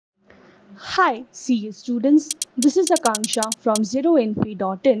Hi, CA students. This is Akanksha from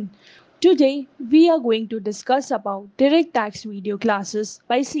zeroentry.in. Today, we are going to discuss about direct tax video classes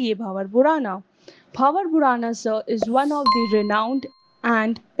by CA Bhanwar Borana. Bhanwar Borana sir is one of the renowned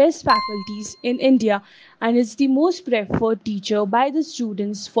and best faculties in India and is the most preferred teacher by the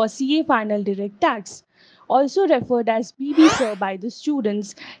students for CA Final Direct Tax. Also referred as BB Sir by the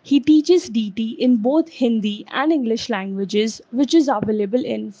students, he teaches DT in both Hindi and English languages, which is available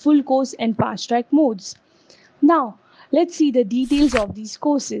in full course and fast track modes. Now, let's see the details of these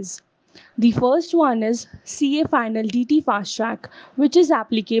courses. The first one is CA Final DT Fast Track, which is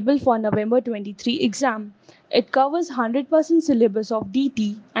applicable for November 23 exam. It covers 100% syllabus of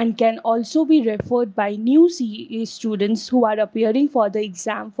DT and can also be referred by new CA students who are appearing for the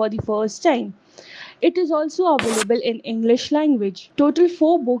exam for the first time. It is also available in English language. Total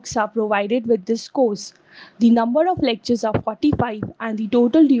 4 books are provided with this course. The number of lectures are 45 and the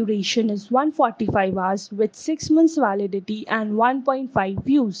total duration is 145 hours with 6 months validity and 1.5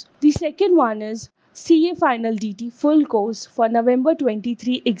 views. The second one is CA Final DT full course for November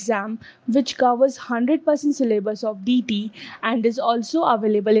 23 exam, which covers 100% syllabus of DT and is also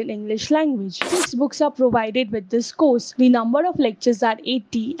available in English language. 6 books are provided with this course. The number of lectures are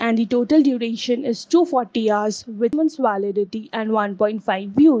 80 and the total duration is 240 hours with months validity and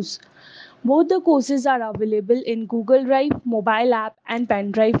 1.5 views. Both the courses are available in Google Drive, mobile app, and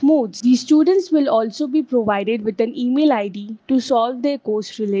pen drive modes. The students will also be provided with an email ID to solve their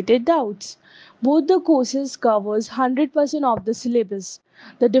course related doubts. Both the courses covers 100% of the syllabus.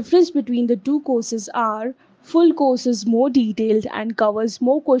 The difference between the two courses are full course is more detailed and covers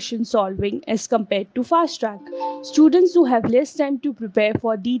more question solving as compared to fast track. Students who have less time to prepare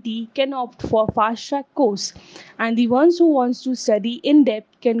for DT can opt for fast track course and the ones who wants to study in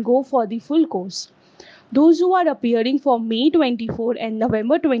depth can go for the full course. Those who are appearing for May 24 and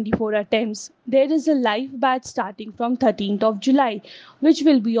November 24 attempts, there is a live batch starting from 13th of July, which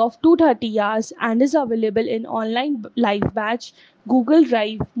will be of 230 hours and is available in online live batch, Google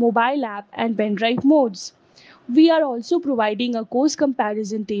Drive, mobile app, and pen drive modes. We are also providing a course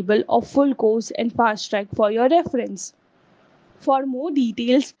comparison table of full course and fast track for your reference. For more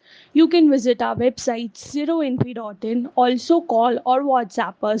details, you can visit our website zeroentry.in. Also call or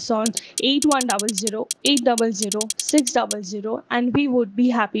WhatsApp us on 8100 800 600 and we would be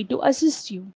happy to assist you.